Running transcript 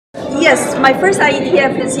Yes, my first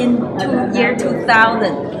IETF is in year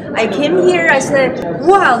 2000. I came here, I said,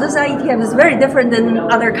 wow, this IETF is very different than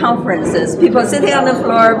other conferences. People sitting on the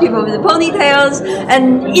floor, people with ponytails,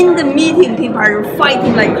 and in the meeting, people are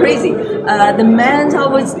fighting like crazy. The men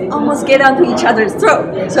almost get onto each other's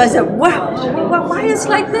throat. So I said, wow, why is it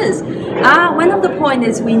like this? One of the points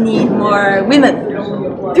is we need more women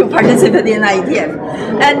to participate in IETF.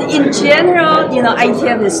 And in general,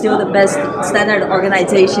 IETF is still the best standard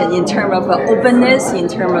organization in terms of openness, in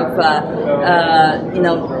terms of,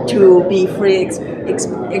 to be free,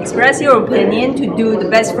 express your opinion, to do the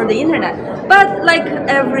best for the internet. But like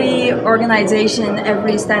every organization,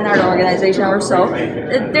 every standard organization or so,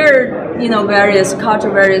 there are, various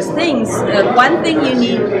culture, various things. One thing you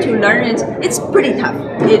need to learn is it's pretty tough.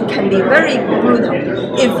 It can be very brutal.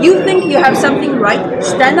 If you think you have something right,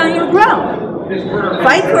 stand on your ground.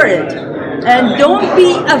 Fight for it. And don't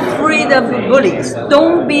be afraid of bullies.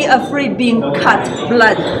 Don't be afraid being cut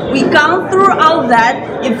blood. We've gone through all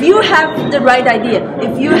that. If you have the right idea,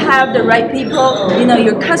 if you have the right people,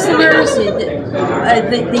 your customers,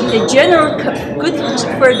 the general good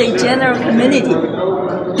for the general community,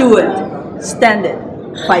 do it. Stand it.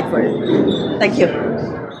 Fight for it. Thank you.